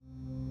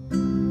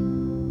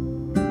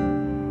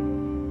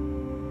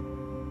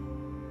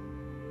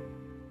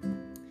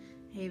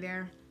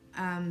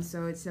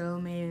So it's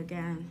Salome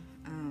again.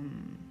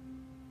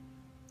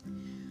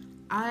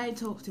 I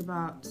talked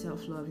about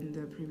self-love in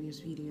the previous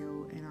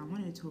video, and I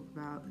wanted to talk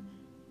about,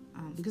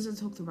 because I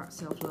talked about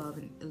self-love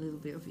and a little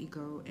bit of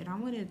ego, and I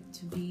wanted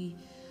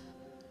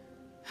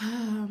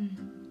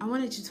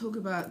to talk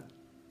about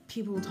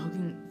people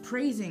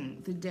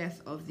praising the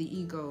death of the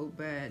ego,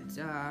 but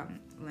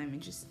let me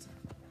just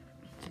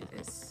do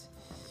this.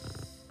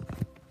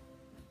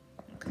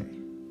 Okay.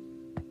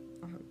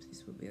 I hope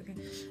this will be okay.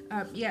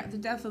 Yeah, the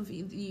death of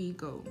the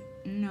ego.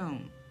 No,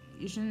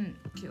 you shouldn't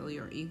kill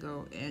your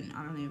ego, and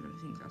I don't even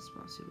think that's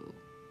possible.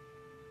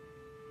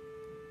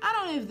 I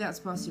don't know if that's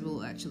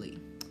possible, actually.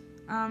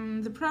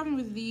 The problem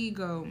with the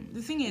ego,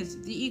 the thing is,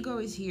 the ego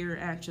is here,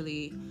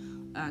 actually,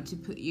 to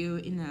put you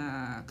in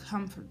a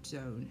comfort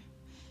zone.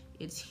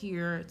 It's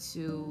here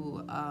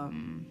to,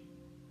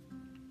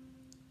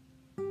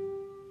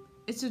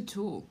 it's a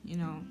tool, you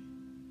know.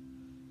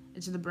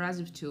 It's an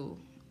abrasive tool.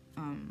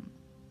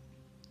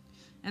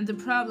 And the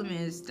problem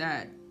is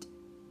that,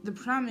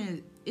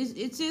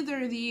 it's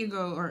either the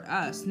ego or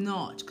us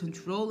not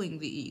controlling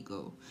the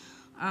ego.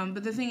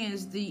 But the thing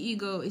is, the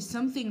ego is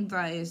something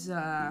that is,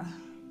 that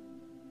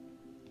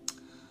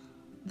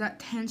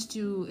tends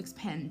to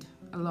expand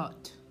a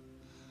lot.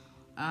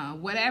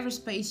 Whatever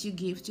space you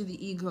give to the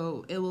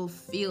ego, it will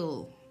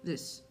fill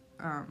this,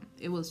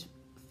 it will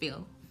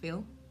fill,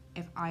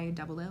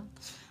 F-I-L-L,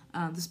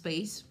 the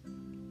space.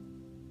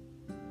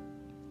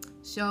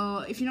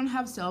 So if you don't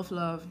have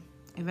self-love,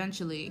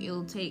 eventually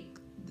it'll take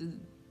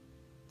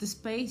the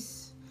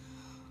space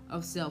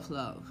of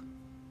self-love.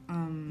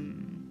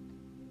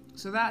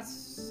 So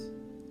that's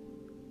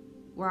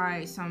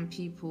why some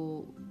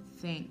people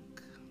think,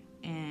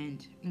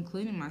 and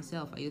including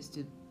myself, I used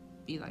to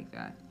be like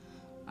that,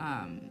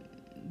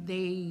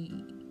 they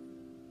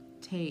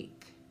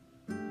take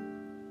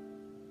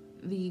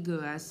the ego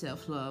as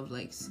self-love.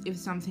 Like, if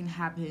something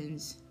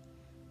happens,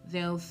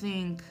 they'll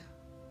think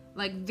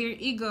like their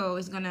ego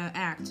is gonna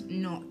act,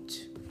 not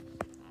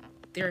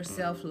their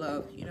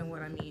self-love. You know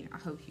what I mean? I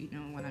hope you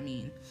know what I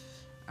mean.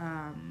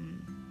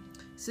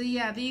 So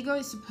yeah, the ego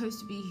is supposed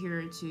to be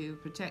here to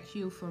protect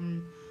you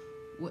from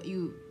what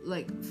you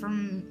like,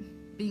 from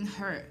being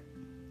hurt.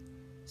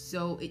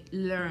 So it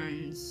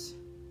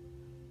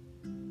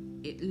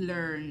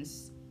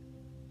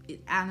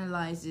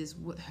analyzes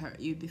what hurt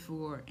you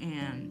before,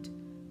 and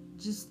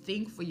just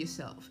think for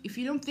yourself. If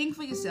you don't think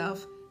for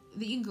yourself,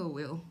 the ego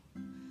will.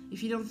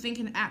 If you don't think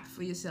and act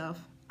for yourself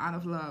out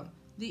of love,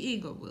 the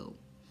ego will.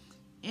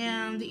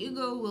 And the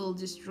ego will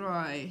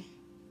destroy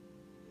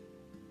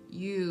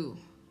you.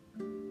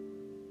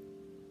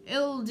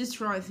 It'll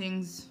destroy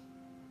things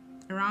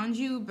around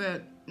you,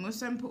 but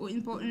most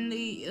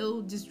importantly,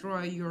 it'll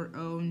destroy your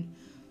own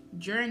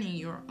journey,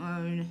 your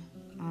own,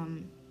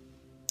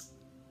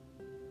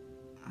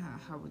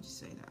 how would you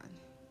say that?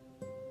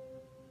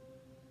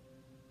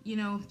 You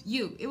know,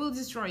 it will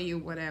destroy you,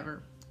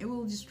 whatever. It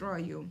will destroy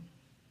you.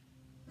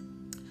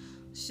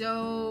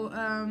 So,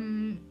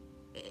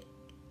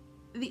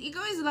 the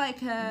ego is like,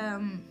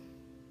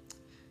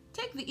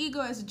 take the ego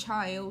as a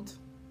child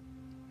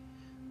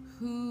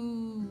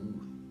who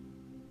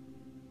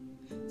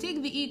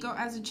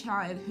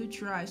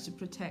tries to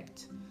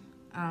protect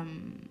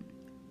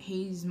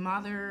his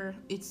mother,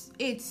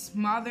 its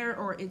mother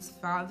or its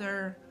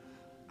father.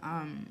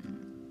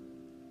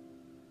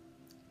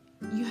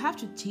 You have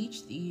to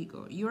teach the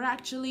ego. You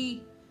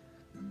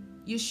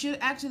should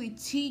actually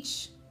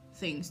teach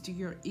things to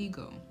your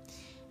ego.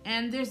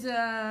 And there's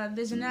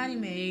an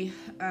anime,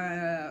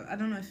 I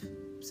don't know if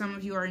some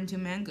of you are into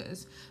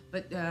mangas,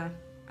 but I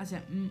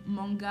said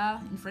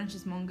manga, in French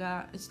is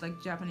manga. It's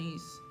like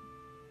Japanese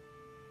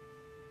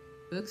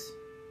books,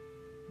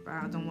 but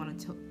I don't want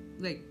to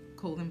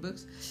call them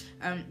books.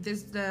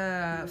 There's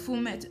the Full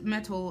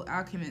Metal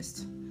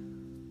Alchemist,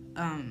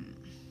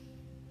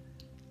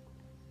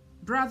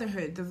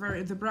 Brotherhood,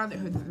 the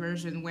Brotherhood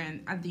version,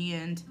 when at the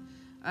end,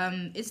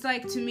 it's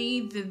like, to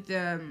me,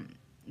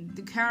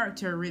 the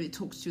character really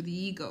talks to the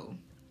ego.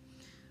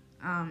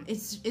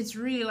 It's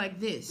really like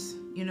this,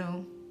 you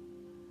know.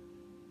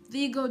 The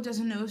ego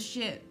doesn't know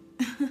shit.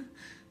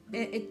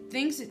 It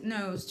thinks it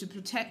knows to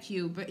protect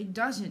you, but it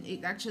doesn't.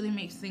 It actually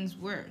makes things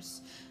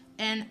worse.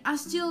 And I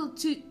still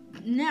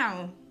don't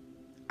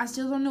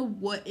know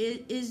what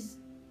it is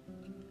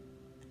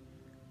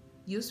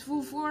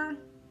useful for.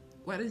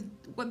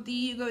 What the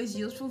ego is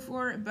useful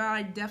for, but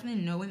I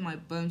definitely know in my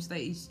bones that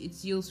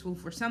it's useful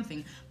for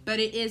something. But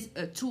it is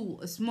a tool,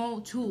 a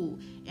small tool,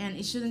 and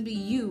it shouldn't be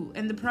you.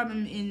 And the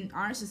problem in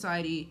our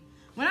society,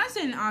 when I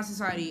say in our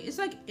society, it's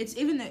like, it's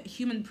even a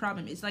human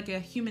problem. It's like a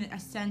human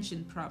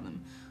ascension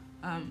problem.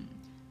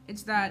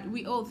 It's that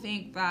we all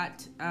think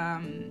that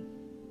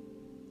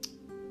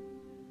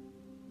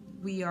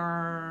we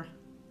are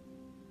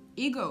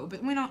ego,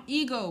 but we're not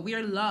ego. We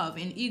are love,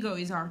 and ego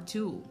is our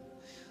tool.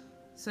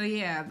 So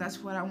yeah, that's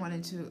what I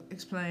wanted to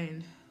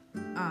explain.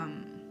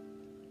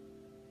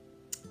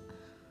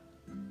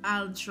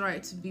 I'll try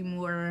to be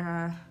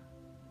more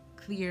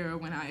clear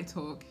when I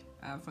talk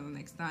for the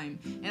next time,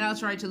 and I'll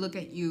try to look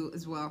at you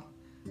as well.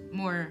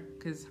 more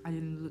because I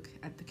didn't look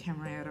at the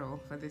camera at all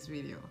for this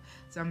video,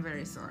 so I'm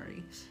very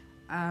sorry.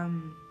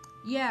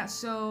 Yeah,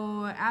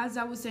 so as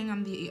I was saying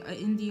on the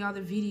in the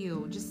other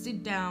video, just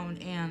sit down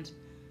and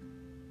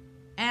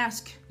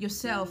ask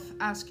yourself,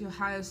 ask your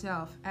higher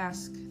self,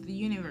 ask the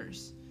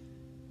universe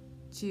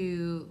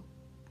to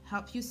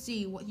help you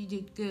see what you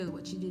did good,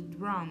 what you did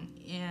wrong,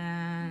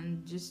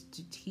 and just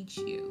to teach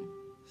you.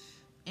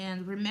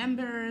 And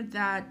remember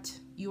that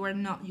you are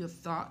not your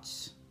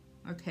thoughts.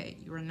 Okay,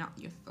 you are not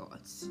your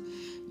thoughts.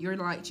 You're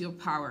light, your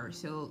power,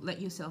 so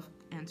let yourself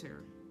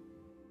enter.